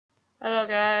Hello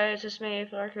guys, it's me,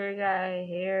 Flarker Guy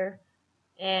here,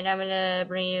 and I'm gonna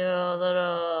bring you a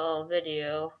little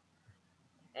video.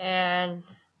 And,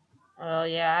 well,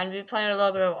 yeah, I'm gonna be playing a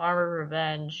little bit of Armored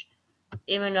Revenge.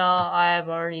 Even though I've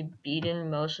already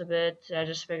beaten most of it, I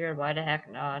just figured why the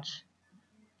heck not.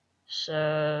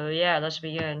 So, yeah, let's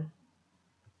begin.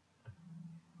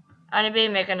 I'm gonna be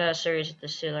making a series of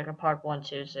this too, like a part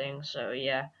 1-2 thing, so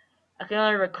yeah. I can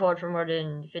only record for more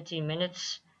than 15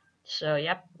 minutes, so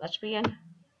yep, let's begin.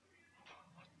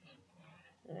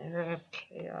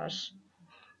 Chaos.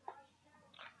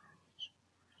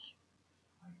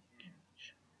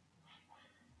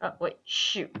 Oh, wait,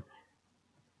 shoot.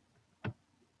 I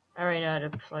already know how to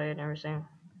play and everything.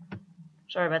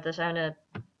 Sorry about this, I'm gonna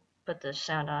put the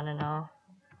sound on and all.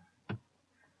 I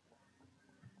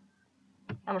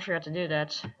almost forgot to do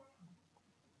that.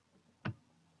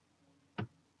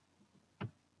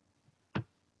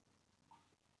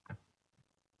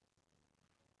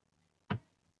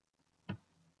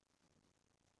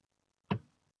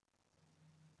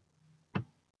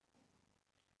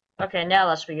 Okay, now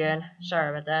let's begin.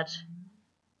 Sorry about that.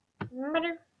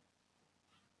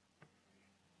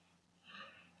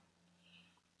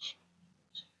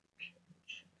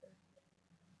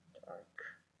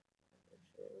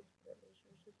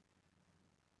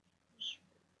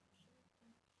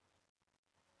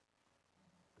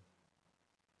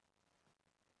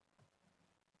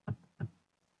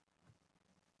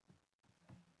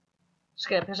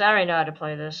 Skip, because I already know how to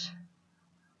play this.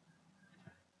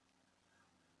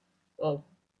 Whoa.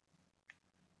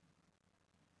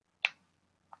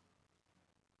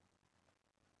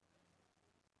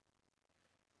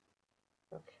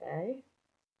 Okay.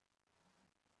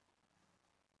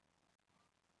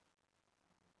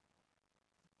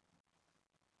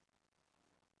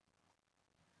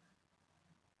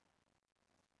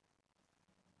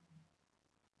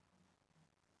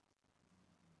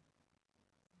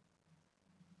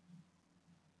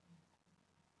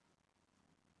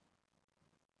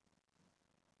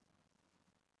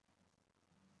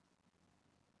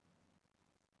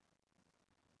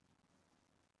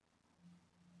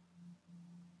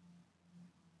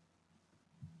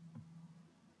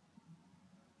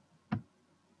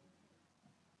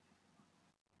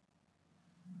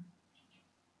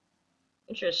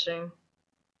 Interesting.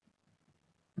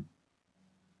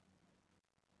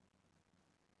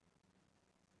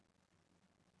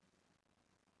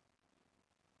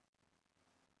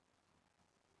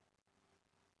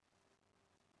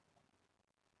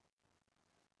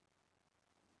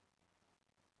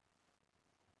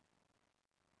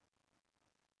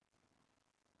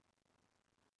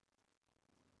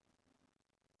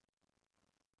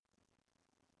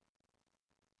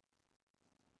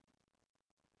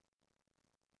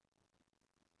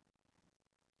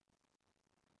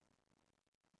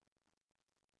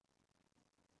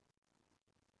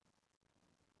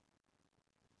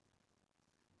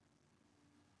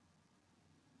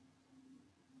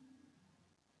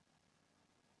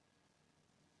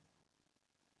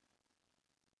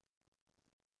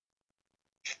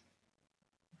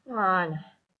 Come on.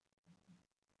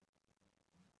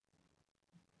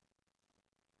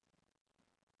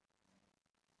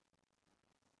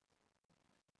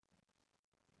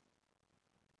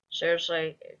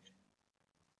 Seriously.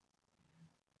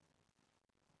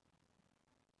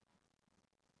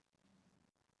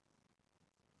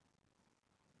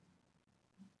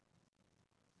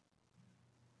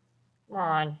 Come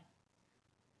on.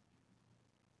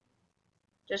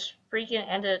 Just freaking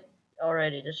end it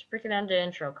already. Just freaking end the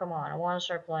intro. Come on, I want to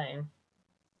start playing.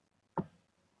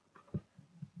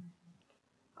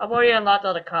 I've already unlocked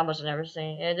all the combos and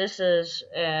everything, and this is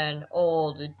an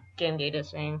old game data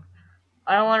thing.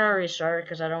 I don't want to restart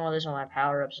because I don't want to lose all my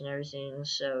power-ups and everything,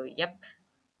 so yep.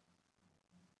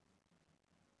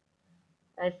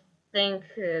 I think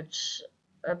it's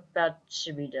about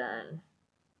to be done.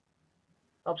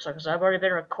 Hope so, because I've already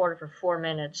been recorded for 4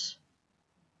 minutes.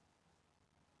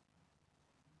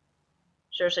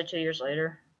 Seriously, 2 years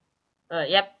later.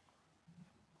 Yep.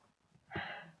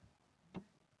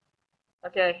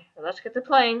 Okay, well, let's get to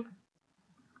playing.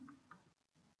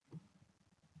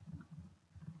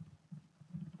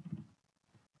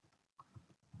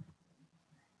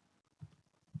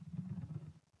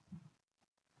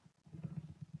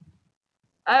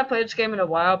 I haven't played this game in a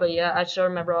while, but yeah, I still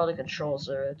remember all the controls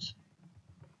there. It's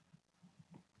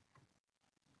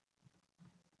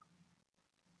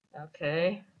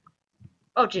okay.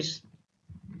 Oh, jeez.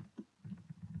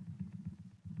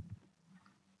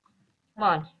 Come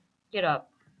on, get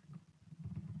up.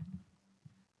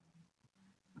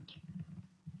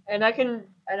 And I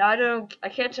And I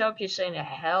can't tell if he's saying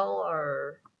hell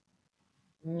or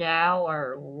now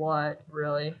or what,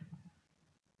 really.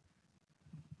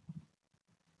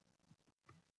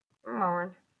 Come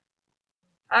on.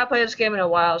 I haven't played this game in a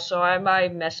while, so I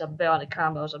might mess up a bit on the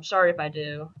combos. I'm sorry if I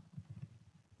do.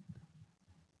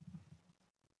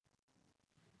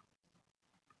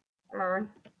 Come on.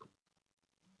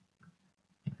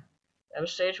 That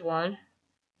was stage 1.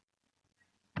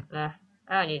 Nah,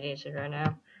 I don't need anything right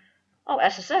now. Oh,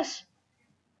 SSS!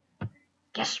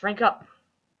 Yes, rank up!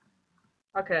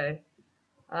 Okay.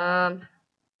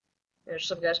 There's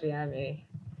some guys behind me.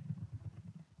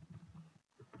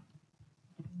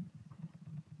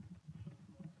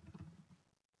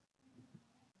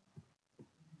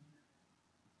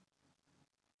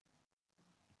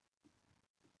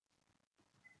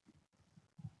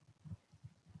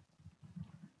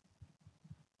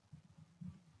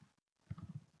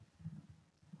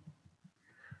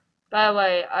 By the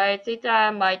way, I think that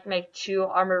I might make 2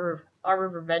 armor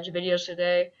revenge videos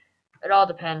today. It all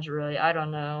depends, really. I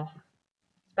don't know.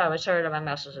 By the way, sorry that my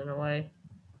mouse is in the way.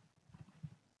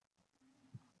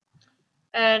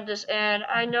 And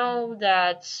I know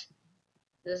that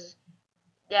this,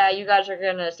 yeah, you guys are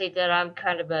gonna say that I'm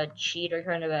kind of a cheat or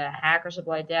kind of a hack or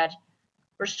something like that.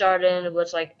 We're starting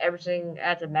with like everything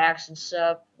at the max and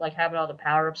stuff, like having all the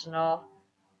power-ups and all.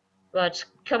 But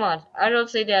come on, I don't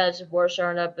think that it's worth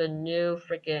starting up a new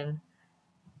freaking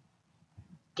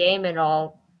game and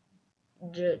all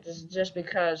just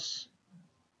because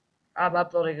I'm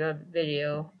uploading a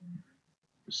video.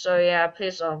 So yeah,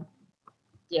 please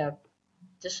yeah,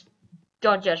 just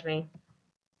don't judge me.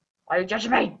 Why are you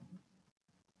judging me?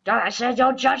 I said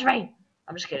don't judge me.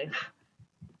 I'm just kidding.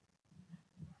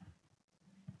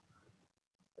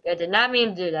 I did not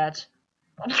mean to do that.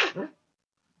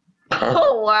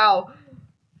 Oh wow,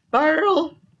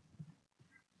 viral.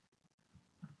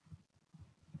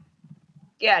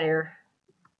 Get out of here.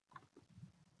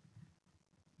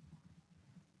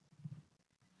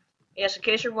 Yes, in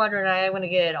case you're wondering, I am going to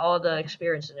get all the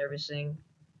experience and everything.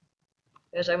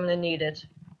 Yes, I'm going to need it.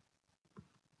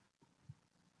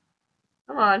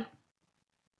 Come on.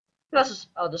 Who else is...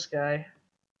 Oh, this guy.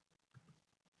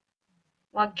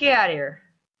 Come on, get out of here.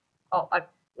 Oh,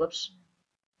 whoops.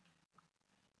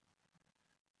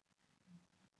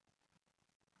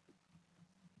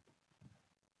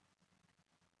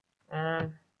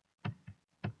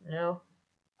 No.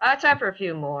 I have time for a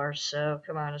few more, so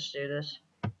come on, let's do this.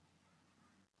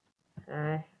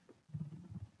 Alright.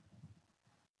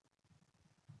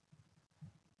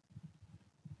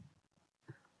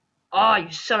 Oh,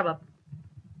 you son of a...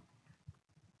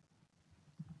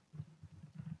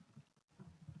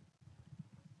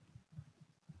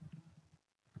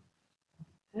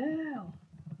 Hell.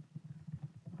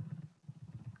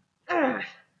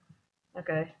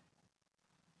 Okay.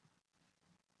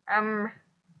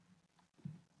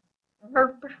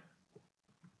 Burp.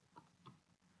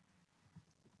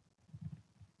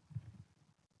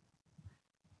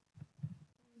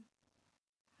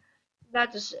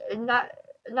 Not just not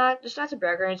to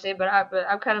brag or anything, but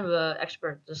I'm kind of an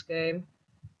expert at this game.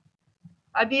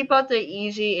 I beat both the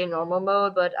easy and normal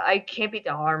mode, but I can't beat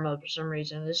the hard mode for some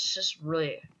reason. It's just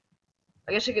really,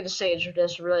 I guess you could say it's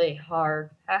just really hard.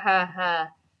 Ha ha ha.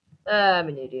 I'm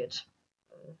an idiot.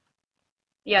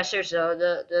 Yeah, seriously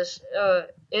though,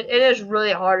 it is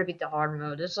really hard to beat the hard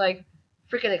mode. It's like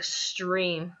freaking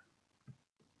extreme.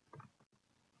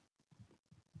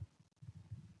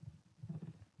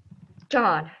 Come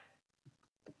on.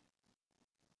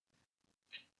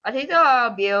 I think that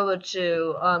I'll be able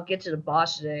to get to the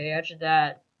boss today. After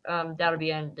that, that'll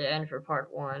be the end for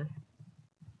part 1.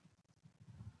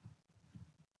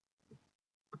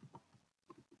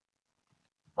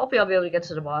 Hopefully, I'll be able to get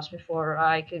to the boss before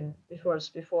I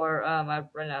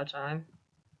run out of time.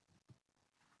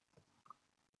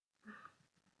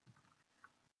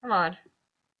 Come on.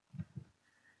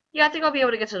 Yeah, I think I'll be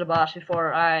able to get to the boss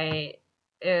before I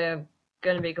am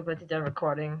gonna be completely done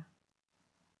recording.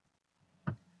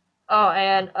 Oh,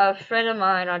 and a friend of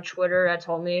mine on Twitter had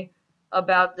told me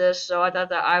about this, so I thought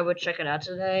that I would check it out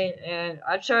today, and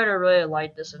I started to really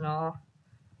like this and all.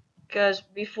 Because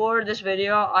before this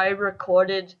video, I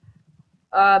recorded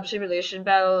simulation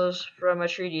battles from a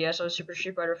 3DS on Super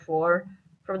Street Fighter 4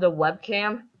 from the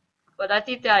webcam, but I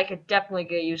think that I could definitely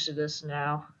get used to this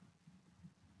now.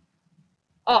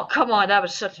 Oh, come on, that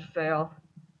was such a fail.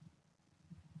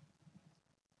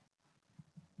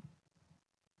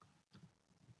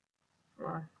 Come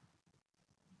on.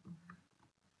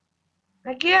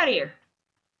 Now get out of here.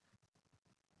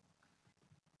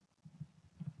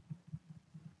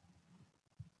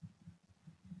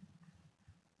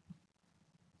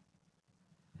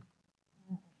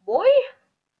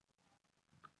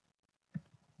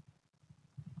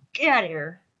 Get out of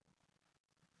here.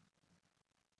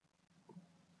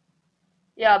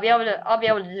 Yeah, I'll be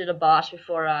able to do the boss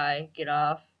before I get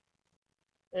off.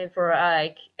 Before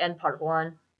I end part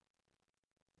 1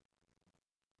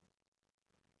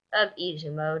 of easy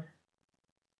mode.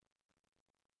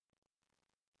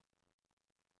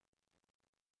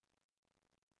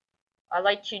 I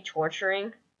like you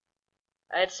torturing.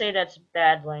 I'd say that's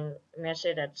bad language. I'd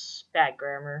say that's bad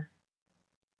grammar.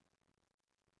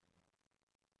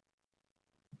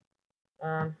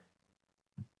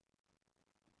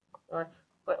 What?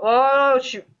 Oh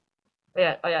shoot! Oh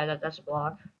yeah, that's a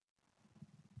block.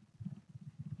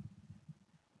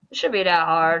 It shouldn't be that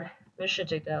hard. It shouldn't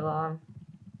take that long.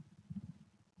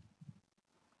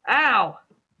 Ow!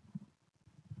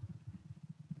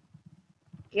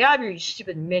 Get out of here, you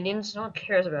stupid minions. No one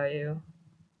cares about you.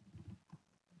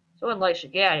 Someone likes you.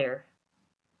 Get out of here.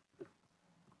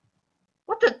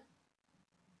 What the?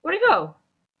 Where'd he go?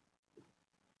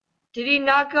 Did he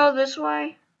not go this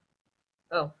way?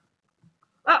 Oh.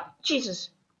 Oh, Jesus.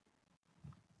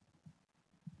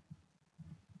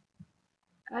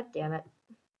 God damn it.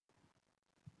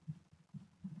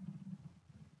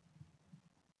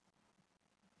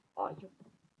 Oh, you.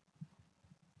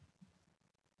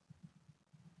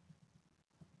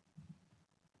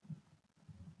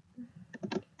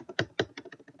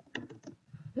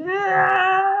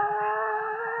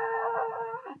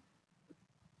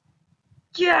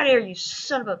 Get out of here, you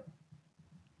son of a.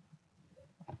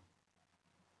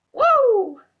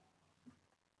 Woo!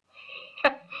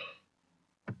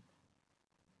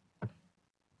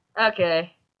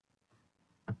 Okay.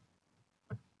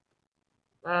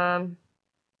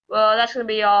 Well, that's gonna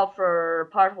be all for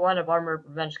part 1 of Armored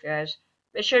Revenge, guys.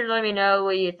 Be sure to let me know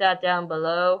what you thought down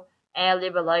below, and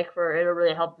leave a like for it. It'll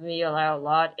really help me out a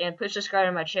lot. And please subscribe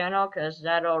to my channel, because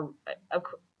that'll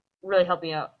really help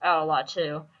me out a lot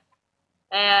too.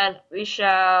 And we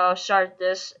shall start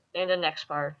this in the next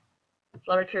part.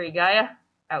 Byyye,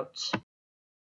 out.